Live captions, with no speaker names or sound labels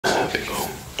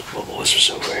was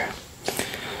so rare.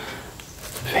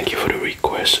 Thank you for the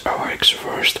request, RX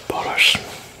first brothers.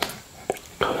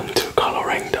 Going to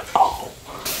coloring the owl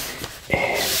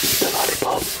and the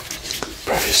lollipop.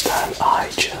 Previous time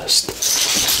I just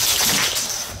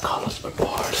colored my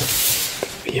part.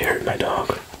 You heard my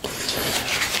dog.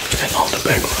 And on the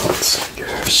background you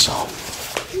hear some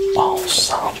owl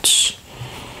sounds.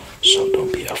 So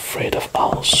don't be afraid of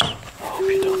owls. I hope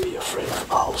you don't be afraid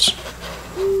of owls.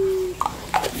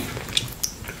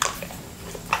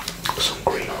 Some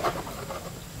green.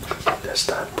 This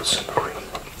time put some green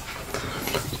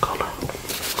color.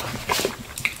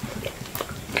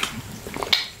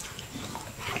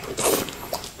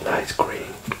 Light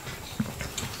green.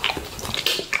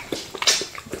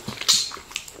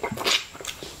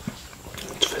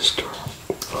 Twister.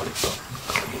 Lollipop.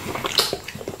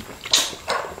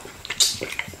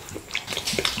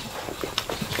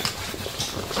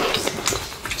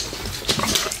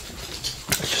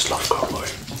 I just love coloring.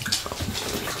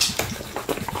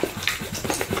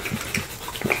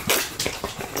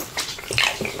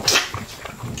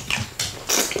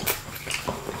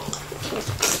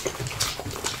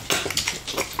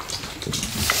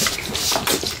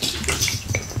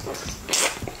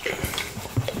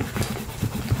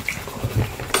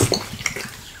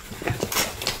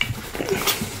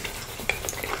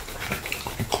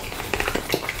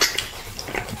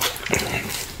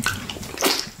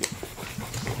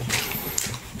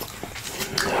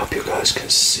 I hope you guys can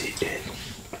see it.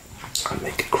 I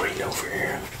make it green over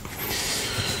here.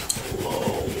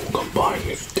 Whoa, combined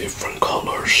with different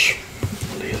colors.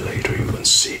 Later you can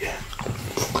see it.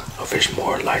 If it's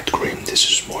more light green, this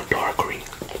is more dark green.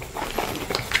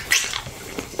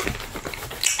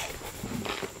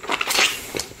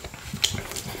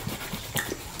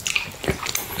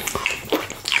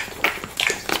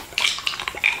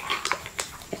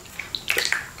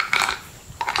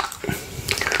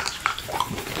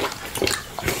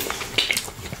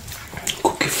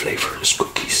 Flavorless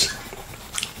cookies.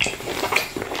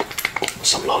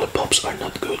 Some lollipops are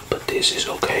not good, but this is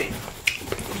okay.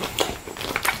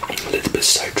 A little bit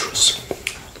citrus.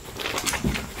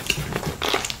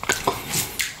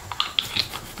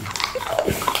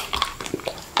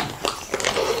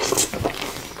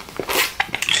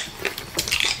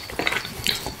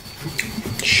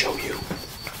 Show you.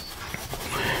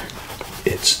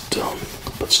 It's done,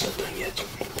 but it's not done yet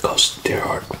because there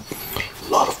are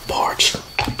a lot of parts.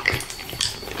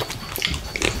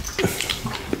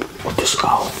 This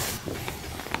owl.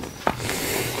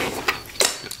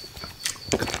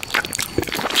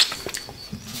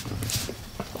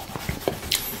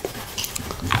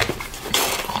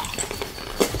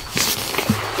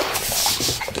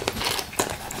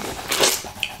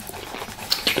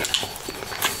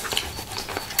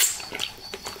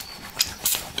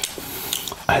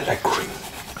 I like green,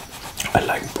 I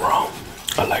like brown,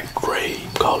 I like gray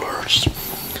colors.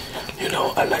 You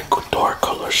know, I like dark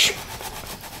colors.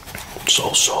 It's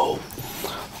also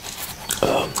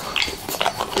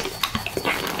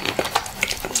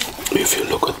if you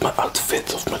look at my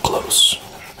outfit of my clothes,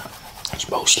 it's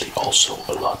mostly also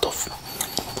a lot of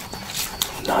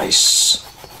nice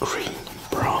green,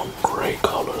 brown, gray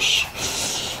colors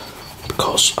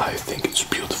because I think it's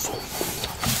beautiful.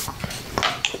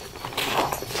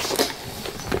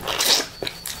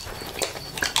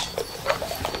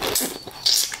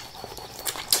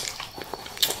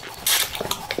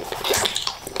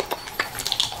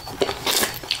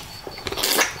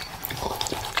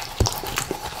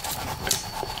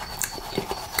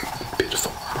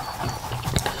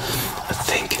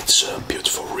 It's a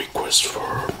beautiful request for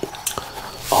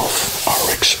of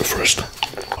RX first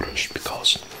colors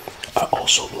because I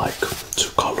also like to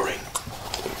coloring.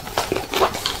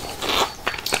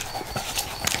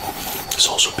 It's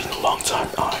also been a long time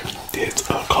I did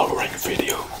a coloring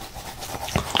video,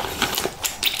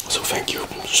 so thank you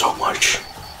so much.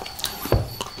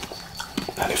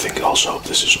 And I think also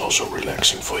this is also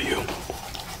relaxing for you.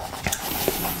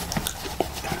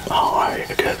 I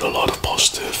get a lot of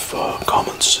positive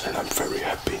comments and I'm very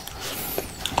happy.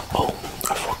 Oh,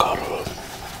 I forgot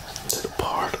the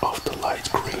part of the light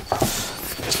green.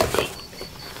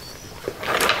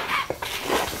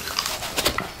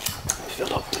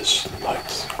 Fill up this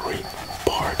light green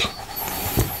part.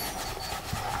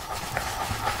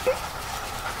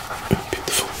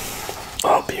 Beautiful.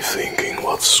 I'll be thinking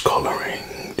what's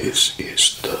coloring. This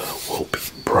is the will be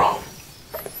brown.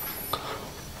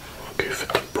 Give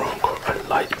it a brown color, a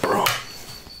light brown.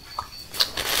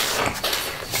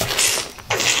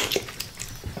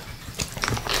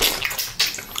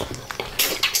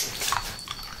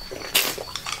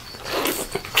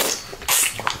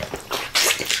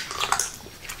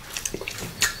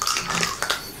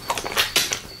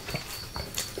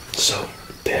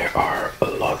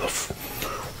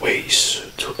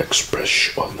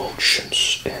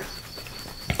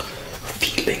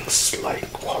 things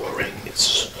like coloring,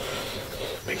 it's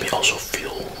make me also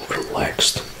feel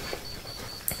relaxed.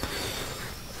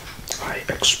 I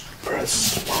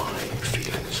express my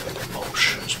feelings and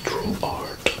emotions through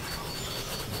art.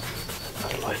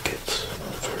 I like it.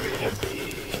 I'm very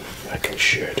happy I can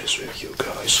share this with you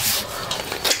guys.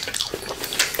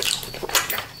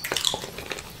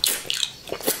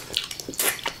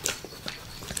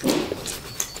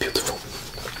 Beautiful.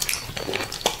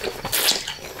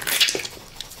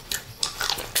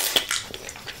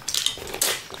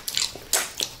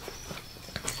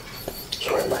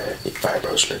 Sorry, my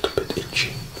eyebrows a little bit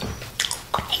itchy.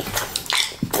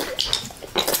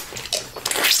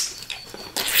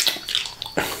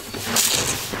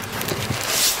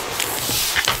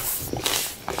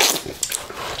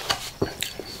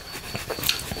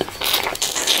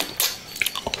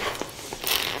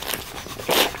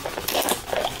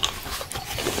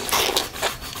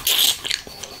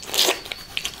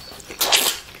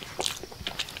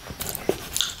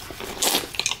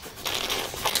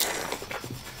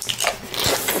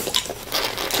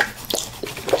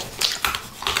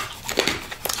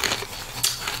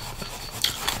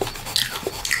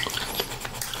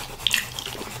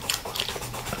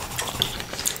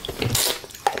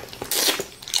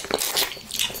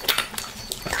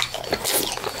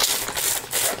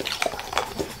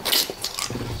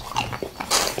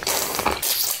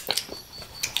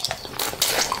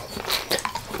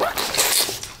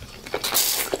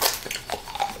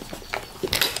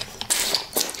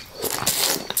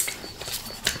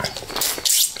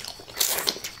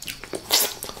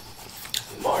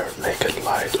 Make it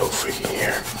light over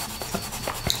here.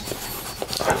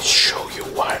 I'll show you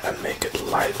why I make it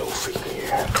light over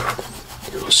here.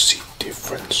 You'll see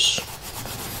difference.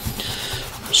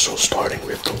 So starting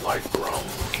with the light brown,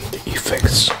 the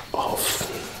effects of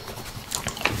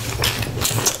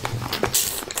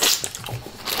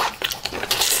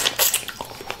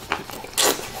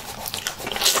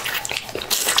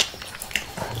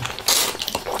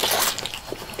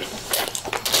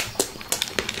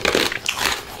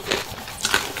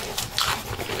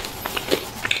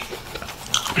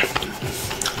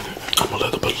I'm a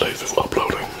little bit late with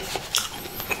uploading.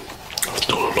 I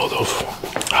do a lot of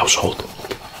household,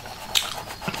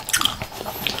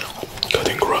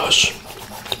 cutting grass.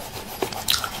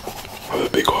 I have a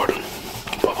big garden,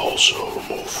 but also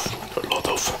remove a lot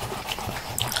of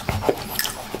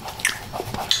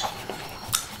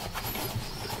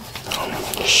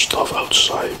stuff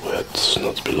outside that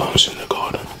not belongs in the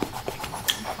garden.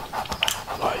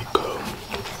 Like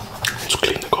to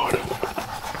clean the garden.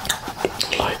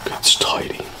 Like it's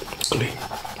tidy, clean.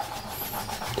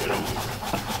 You know,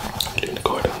 clean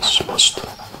gardens must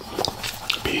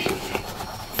be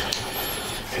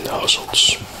in the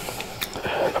households.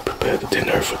 And I prepared the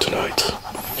dinner for tonight.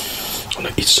 I'm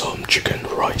gonna eat some chicken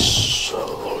rice.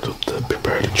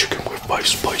 Prepare the chicken with my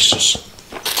spices.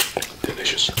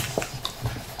 Delicious.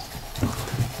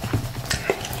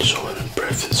 So in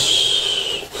breakfast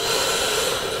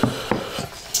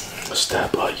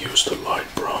step I used the light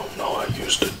brown, now I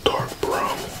use the dark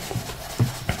brown.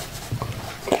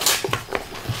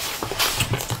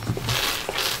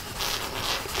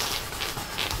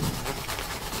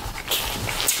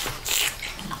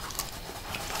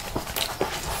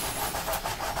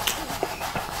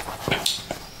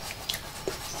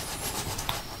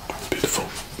 Beautiful.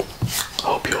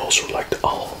 I hope you also like the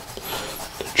owl,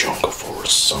 the jungle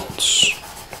forest sounds.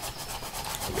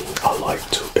 I like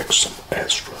to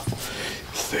extra.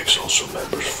 Thanks also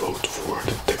members vote for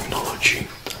the technology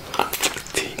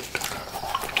team.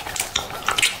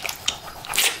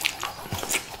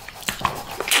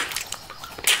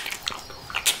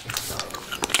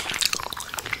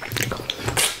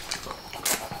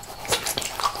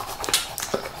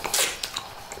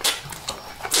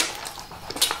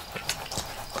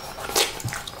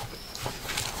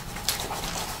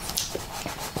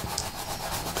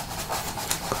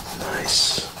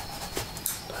 Nice.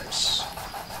 Nice.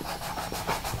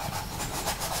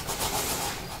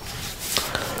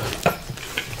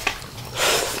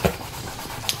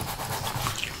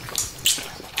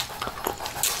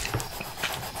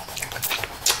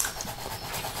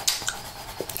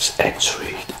 It's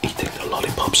actually eating the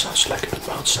lollipop sounds like the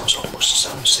mouth sounds almost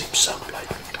the same sound like.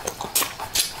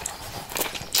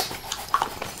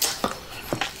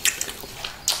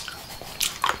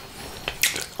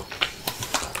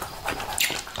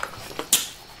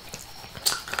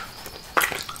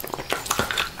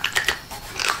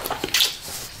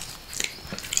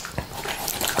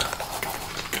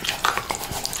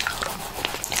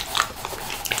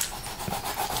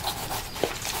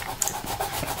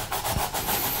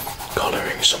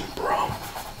 coloring some brown.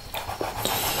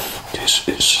 This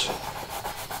is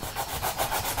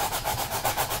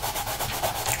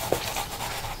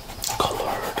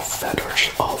colored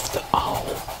feathers of the owl.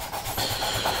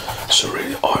 It's a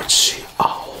really artsy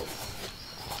owl.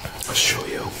 I'll show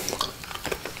you.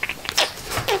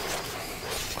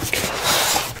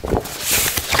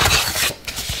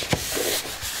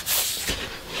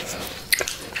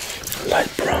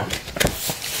 Light brown.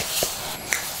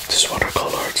 This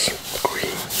watercolor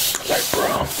green, light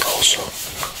brown, also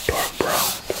dark brown.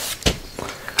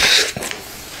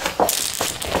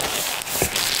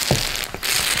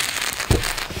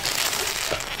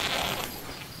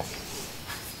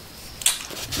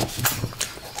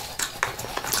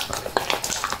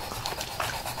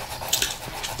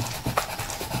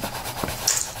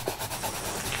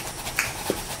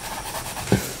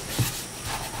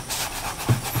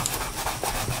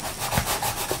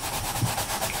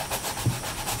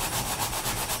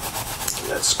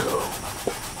 Let's go.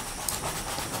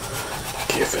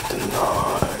 Give it a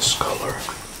nice color.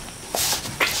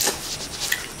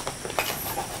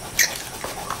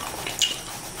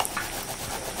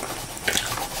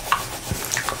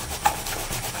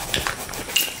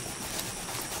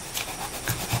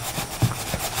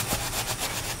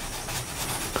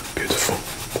 Beautiful.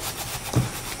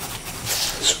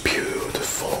 It's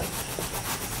beautiful.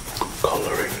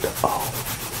 Coloring the owl.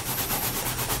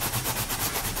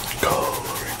 Coloring.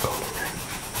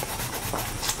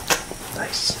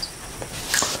 Nice.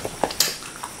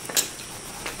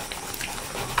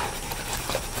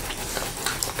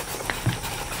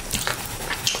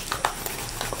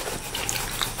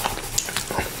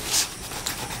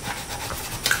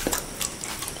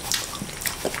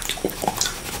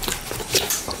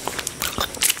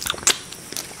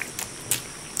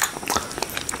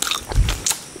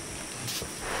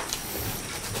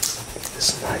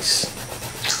 It's nice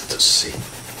to see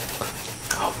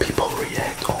how people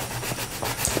react on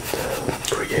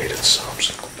the created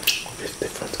sounds with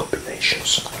different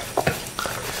combinations.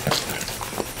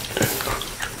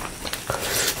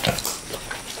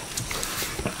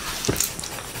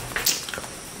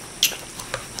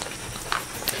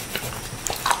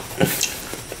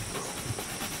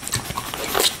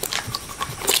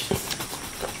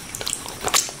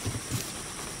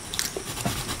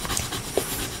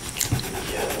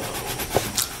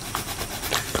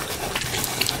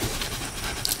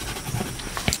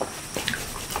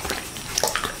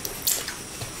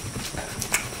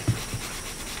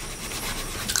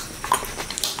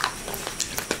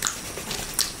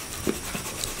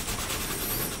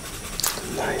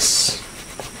 Nice.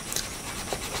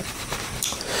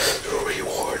 The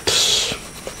rewards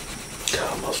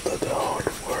come after the hard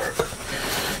work.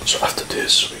 So after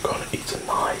this, we're gonna eat a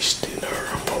nice dinner.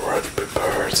 I'm already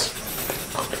prepared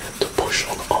to push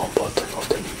on the on button of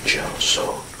the ninja,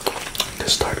 so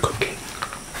let's start cooking.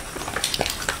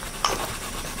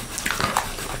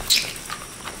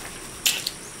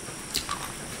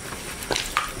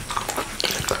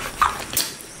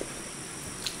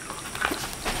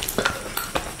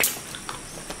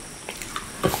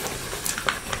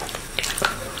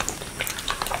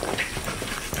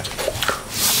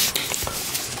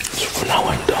 Now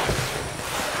I'm done.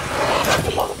 I have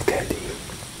a lot of candy,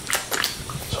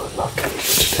 so not candy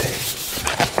for today.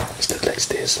 Instead like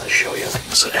this, I'll show you.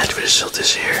 So the end result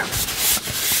is here.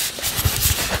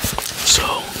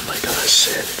 So, like I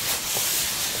said,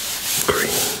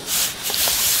 green.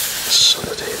 So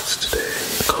today,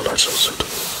 colors also the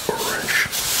orange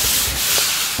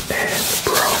and the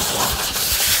brown one.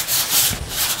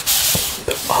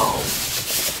 The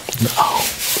owl.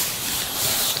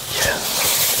 Yeah.